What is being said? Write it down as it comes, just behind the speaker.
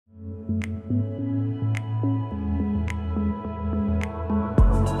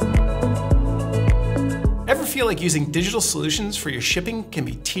feel like using digital solutions for your shipping can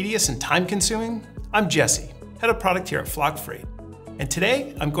be tedious and time-consuming? I'm Jesse, head of product here at Flock Freight, and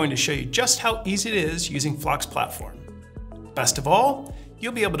today I'm going to show you just how easy it is using Flock's platform. Best of all,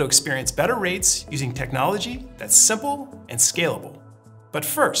 you'll be able to experience better rates using technology that's simple and scalable. But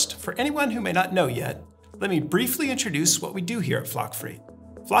first, for anyone who may not know yet, let me briefly introduce what we do here at Flock Freight.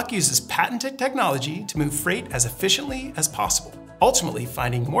 Flock uses patented technology to move freight as efficiently as possible, ultimately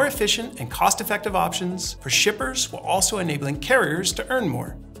finding more efficient and cost-effective options for shippers while also enabling carriers to earn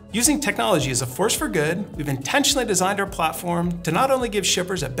more. Using technology as a force for good, we've intentionally designed our platform to not only give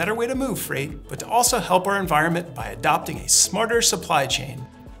shippers a better way to move freight, but to also help our environment by adopting a smarter supply chain.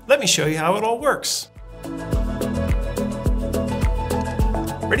 Let me show you how it all works.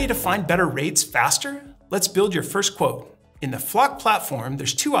 Ready to find better rates faster? Let's build your first quote. In the Flock platform,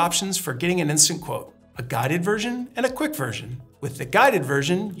 there's two options for getting an instant quote: a guided version and a quick version. With the guided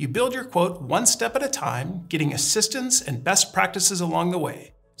version, you build your quote one step at a time, getting assistance and best practices along the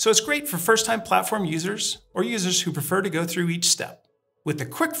way. So it's great for first-time platform users or users who prefer to go through each step. With the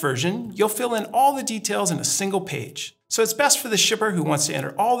quick version, you'll fill in all the details in a single page. So it's best for the shipper who wants to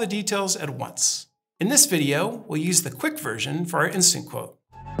enter all the details at once. In this video, we'll use the quick version for our instant quote.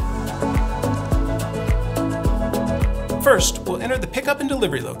 First, we'll enter the pickup and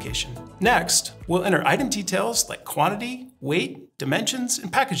delivery location. Next, we'll enter item details like quantity, weight, dimensions,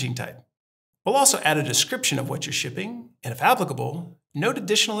 and packaging type. We'll also add a description of what you're shipping, and if applicable, note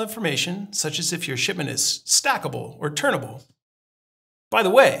additional information such as if your shipment is stackable or turnable. By the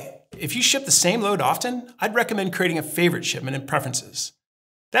way, if you ship the same load often, I'd recommend creating a favorite shipment in Preferences.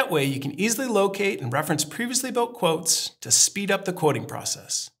 That way you can easily locate and reference previously built quotes to speed up the quoting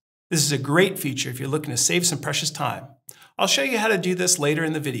process. This is a great feature if you're looking to save some precious time. I'll show you how to do this later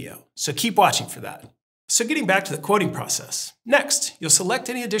in the video, so keep watching for that. So getting back to the quoting process. Next, you'll select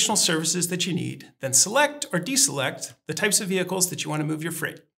any additional services that you need, then select or deselect the types of vehicles that you want to move your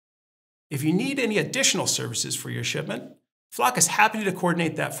freight. If you need any additional services for your shipment, Flock is happy to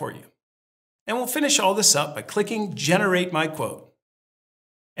coordinate that for you. And we'll finish all this up by clicking Generate My Quote.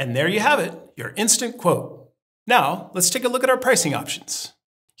 And there you have it, your instant quote. Now, let's take a look at our pricing options.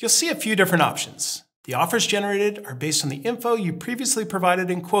 You'll see a few different options. The offers generated are based on the info you previously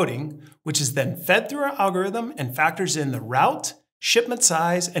provided in quoting, which is then fed through our algorithm and factors in the route, shipment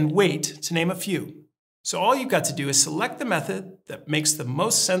size, and weight, to name a few. So all you've got to do is select the method that makes the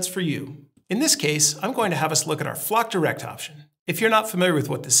most sense for you. In this case, I'm going to have us look at our Flock Direct option. If you're not familiar with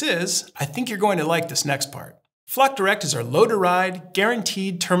what this is, I think you're going to like this next part. Flock Direct is our load-to-ride,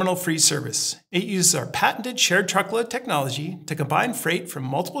 guaranteed terminal-free service. It uses our patented shared truckload technology to combine freight from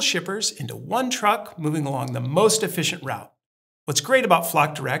multiple shippers into one truck moving along the most efficient route. What's great about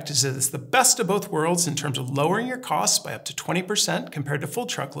Flock Direct is that it's the best of both worlds in terms of lowering your costs by up to 20% compared to full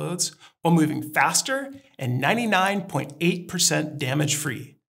truckloads, while moving faster and 99.8%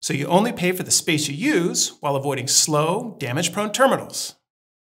 damage-free. So you only pay for the space you use while avoiding slow, damage-prone terminals.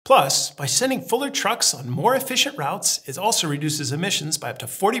 Plus, by sending fuller trucks on more efficient routes, it also reduces emissions by up to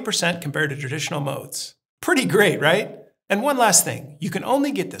 40% compared to traditional modes. Pretty great, right? And one last thing, you can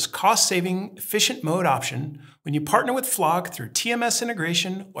only get this cost-saving, efficient mode option when you partner with Flock through TMS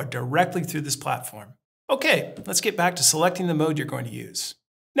integration or directly through this platform. Okay, let's get back to selecting the mode you're going to use.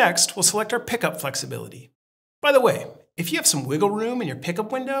 Next, we'll select our pickup flexibility. By the way, if you have some wiggle room in your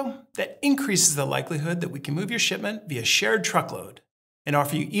pickup window, that increases the likelihood that we can move your shipment via shared truckload and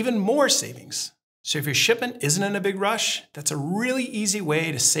offer you even more savings. So if your shipment isn't in a big rush, that's a really easy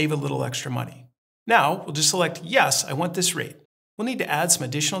way to save a little extra money. Now, we'll just select Yes, I want this rate. We'll need to add some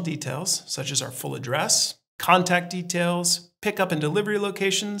additional details, such as our full address, contact details, pickup and delivery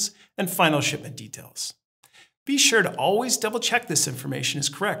locations, and final shipment details. Be sure to always double-check this information is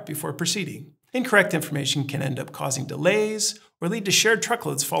correct before proceeding. Incorrect information can end up causing delays or lead to shared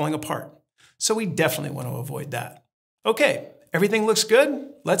truckloads falling apart. So we definitely want to avoid that. Okay. Everything looks good?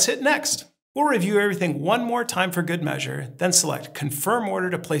 Let's hit Next. We'll review everything one more time for good measure, then select Confirm Order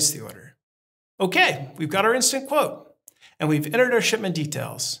to place the order. Okay, we've got our instant quote, and we've entered our shipment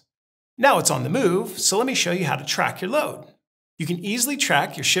details. Now it's on the move, so let me show you how to track your load. You can easily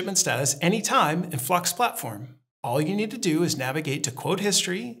track your shipment status anytime in Flock's platform. All you need to do is navigate to Quote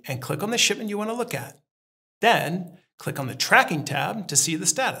History and click on the shipment you want to look at. Then, click on the Tracking tab to see the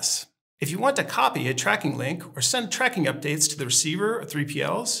status. If you want to copy a tracking link or send tracking updates to the receiver or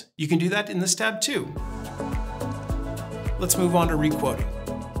 3PLs, you can do that in this tab too. Let's move on to requoting.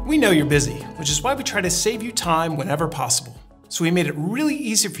 We know you're busy, which is why we try to save you time whenever possible. So we made it really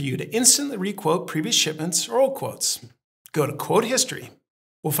easy for you to instantly requote previous shipments or old quotes. Go to Quote History.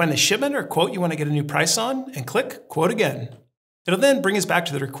 We'll find the shipment or quote you want to get a new price on and click Quote Again. It'll then bring us back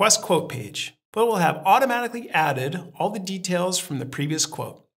to the Request Quote page. but it will have automatically added all the details from the previous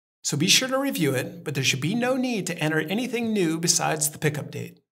quote. So be sure to review it, but there should be no need to enter anything new besides the pickup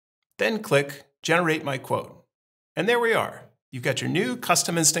date. Then click Generate My Quote. And there we are. You've got your new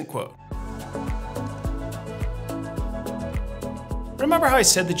custom instant quote. Remember how I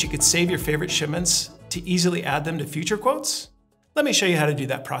said that you could save your favorite shipments to easily add them to future quotes? Let me show you how to do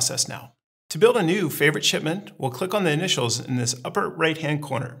that process now. To build a new favorite shipment, we'll click on the initials in this upper right-hand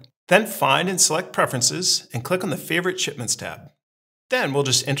corner. Then find and select Preferences and click on the Favorite Shipments tab. Then we'll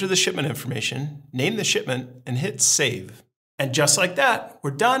just enter the shipment information, name the shipment, and hit Save. And just like that,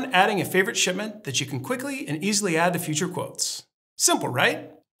 we're done adding a favorite shipment that you can quickly and easily add to future quotes. Simple,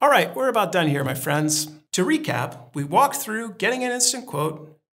 right? All right, we're about done here, my friends. To recap, we walked through getting an instant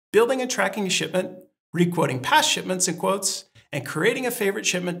quote, building and tracking a shipment, requoting past shipments and quotes, and creating a favorite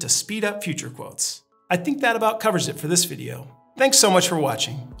shipment to speed up future quotes. I think that about covers it for this video. Thanks so much for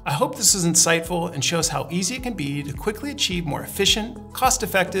watching. I hope this is insightful and shows how easy it can be to quickly achieve more efficient,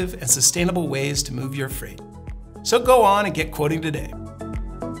 cost-effective, and sustainable ways to move your freight. So go on and get quoting today.